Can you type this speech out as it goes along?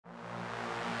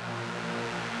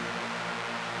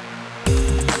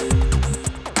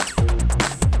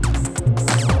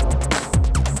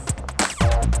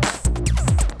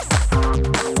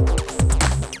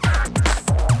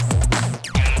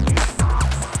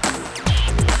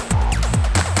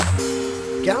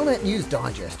Galnet News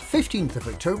Digest, 15th of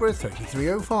October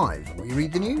 3305. We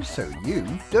read the news so you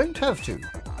don't have to.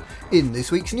 In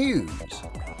this week's news,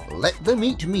 let the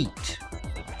meat meet.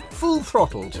 Full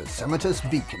throttle to Semitus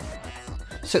Beacon.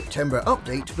 September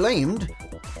update blamed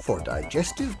for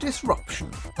digestive disruption.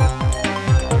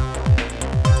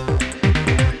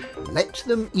 Let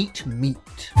them eat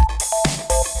meat.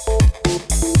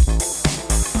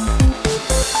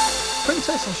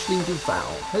 Princess Aisling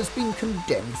Duval has been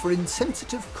condemned for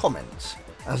insensitive comments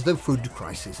as the food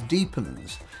crisis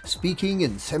deepens. Speaking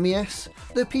in Semi-S,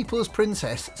 the People's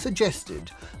Princess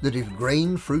suggested that if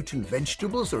grain, fruit and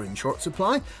vegetables are in short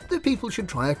supply, the people should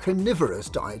try a carnivorous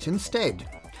diet instead,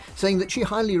 saying that she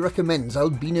highly recommends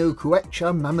albino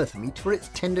Quechua mammoth meat for its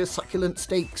tender succulent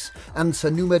steaks and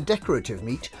Sanuma decorative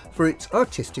meat for its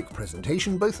artistic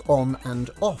presentation both on and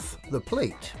off the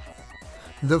plate.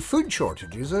 The food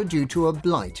shortages are due to a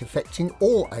blight affecting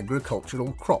all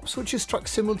agricultural crops, which has struck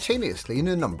simultaneously in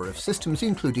a number of systems,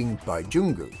 including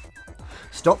Baijungu.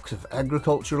 Stocks of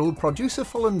agricultural produce have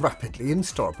fallen rapidly in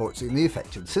starports in the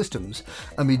affected systems,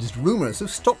 amidst rumours of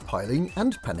stockpiling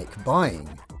and panic buying.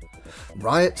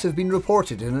 Riots have been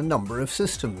reported in a number of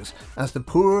systems, as the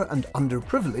poor and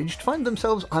underprivileged find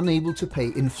themselves unable to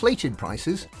pay inflated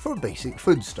prices for basic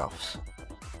foodstuffs.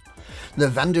 The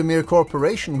Vandermeer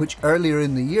Corporation, which earlier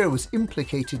in the year was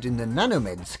implicated in the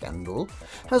Nanomed scandal,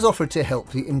 has offered to help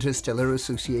the Interstellar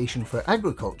Association for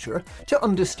Agriculture to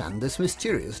understand this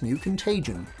mysterious new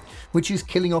contagion, which is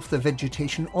killing off the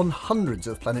vegetation on hundreds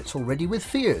of planets already, with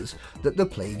fears that the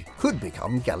plague could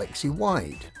become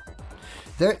galaxy-wide.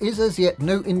 There is as yet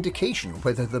no indication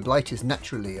whether the blight is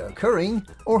naturally occurring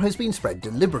or has been spread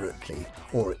deliberately,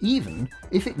 or even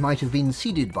if it might have been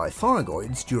seeded by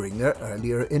Thargoids during their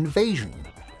earlier invasion.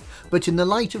 But in the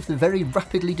light of the very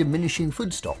rapidly diminishing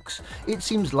food stocks, it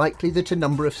seems likely that a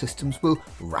number of systems will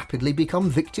rapidly become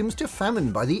victims to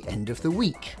famine by the end of the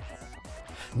week.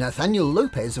 Nathaniel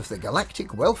Lopez of the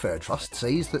Galactic Welfare Trust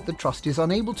says that the trust is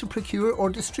unable to procure or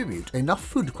distribute enough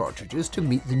food cartridges to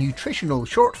meet the nutritional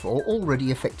shortfall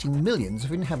already affecting millions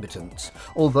of inhabitants,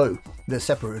 although the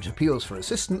separate appeals for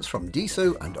assistance from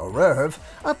DISO and ORERV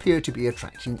appear to be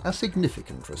attracting a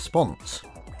significant response.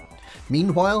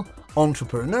 Meanwhile,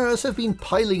 entrepreneurs have been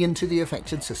piling into the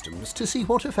affected systems to see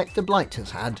what effect the blight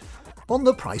has had on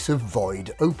the price of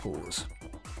void opals.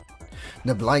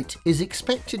 The blight is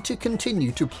expected to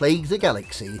continue to plague the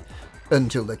galaxy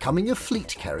until the coming of fleet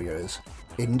carriers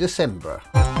in December.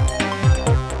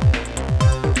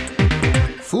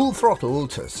 Full throttle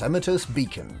to Semitus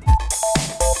Beacon.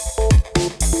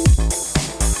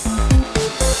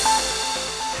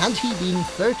 Had he been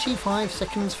 35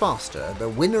 seconds faster, the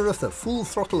winner of the Full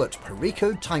Throttle at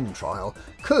Perico time trial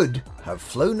could have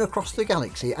flown across the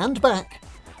galaxy and back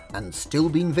and still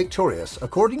been victorious,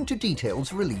 according to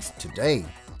details released today.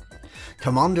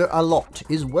 Commander Alot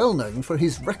is well known for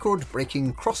his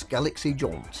record-breaking cross-galaxy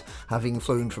jaunts, having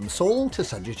flown from Sol to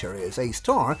Sagittarius A*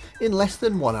 in less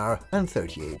than 1 hour and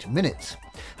 38 minutes.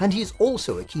 And he's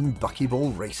also a keen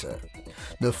buckyball racer.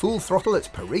 The Full Throttle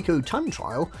at Perico time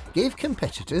trial gave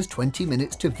competitors 20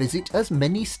 minutes to visit as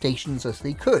many stations as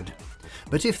they could.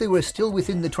 But if they were still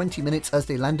within the 20 minutes as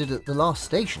they landed at the last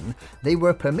station, they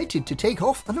were permitted to take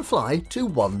off and fly to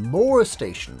one more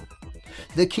station.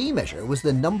 The key measure was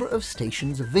the number of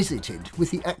stations visited,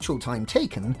 with the actual time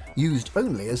taken used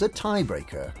only as a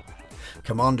tiebreaker.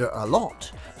 Commander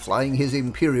Alot, flying his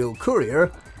Imperial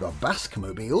Courier, the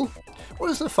Basque-mobile,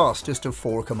 was the fastest of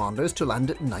 4 commanders to land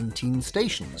at 19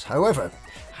 stations. However,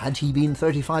 had he been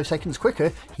 35 seconds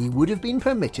quicker, he would have been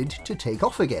permitted to take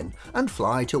off again and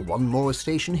fly to one more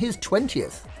station, his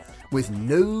 20th, with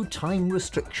no time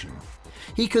restriction.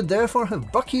 He could therefore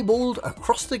have buckyballed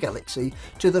across the galaxy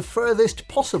to the furthest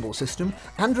possible system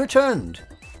and returned,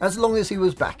 as long as he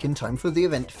was back in time for the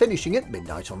event finishing at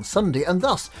midnight on Sunday, and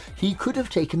thus he could have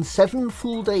taken 7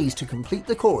 full days to complete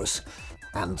the course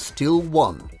and still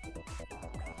won.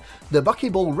 The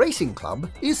Buckyball Racing Club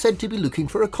is said to be looking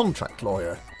for a contract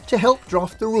lawyer to help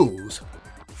draft the rules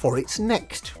for its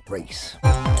next race.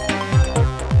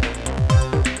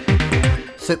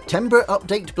 September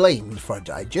update blamed for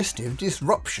digestive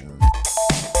disruption.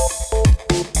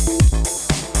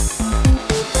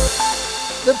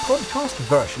 The podcast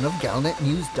version of Galnet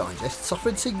News Digest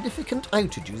suffered significant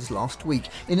outages last week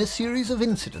in a series of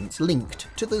incidents linked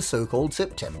to the so-called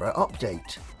September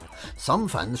update. Some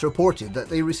fans reported that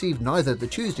they received neither the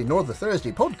Tuesday nor the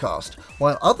Thursday podcast,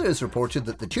 while others reported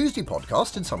that the Tuesday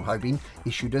podcast had somehow been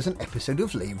issued as an episode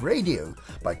of Lave Radio.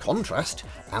 By contrast,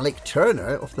 Alec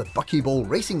Turner of the Buckyball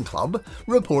Racing Club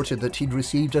reported that he'd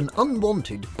received an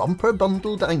unwanted bumper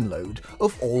bundle download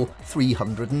of all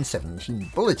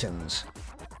 317 bulletins.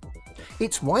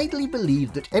 It's widely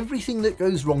believed that everything that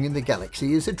goes wrong in the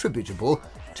galaxy is attributable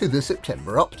to the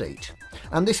September update,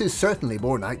 and this is certainly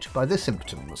borne out by the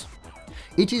symptoms.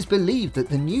 It is believed that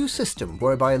the new system,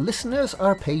 whereby listeners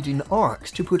are paid in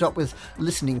arcs to put up with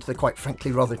listening to the quite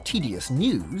frankly rather tedious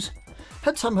news,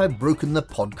 had somehow broken the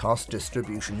podcast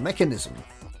distribution mechanism.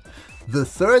 The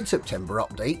third September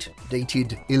update,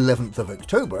 dated 11th of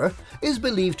October, is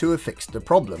believed to have fixed the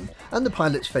problem, and the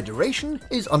Pilots Federation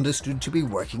is understood to be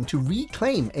working to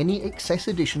reclaim any excess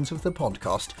editions of the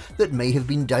podcast that may have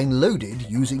been downloaded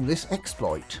using this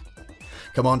exploit.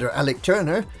 Commander Alec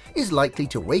Turner is likely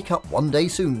to wake up one day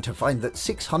soon to find that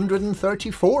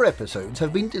 634 episodes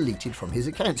have been deleted from his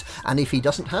accounts, and if he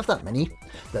doesn't have that many,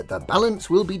 that the balance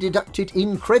will be deducted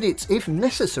in credits if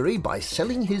necessary by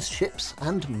selling his ships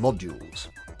and modules.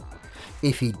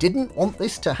 If he didn't want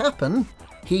this to happen,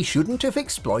 he shouldn't have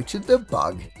exploited the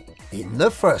bug in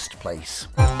the first place.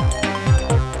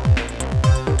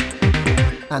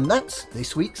 And that's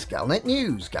this week's Galnet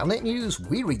News. Galnet News,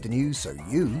 we read the news so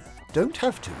you don't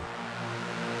have to.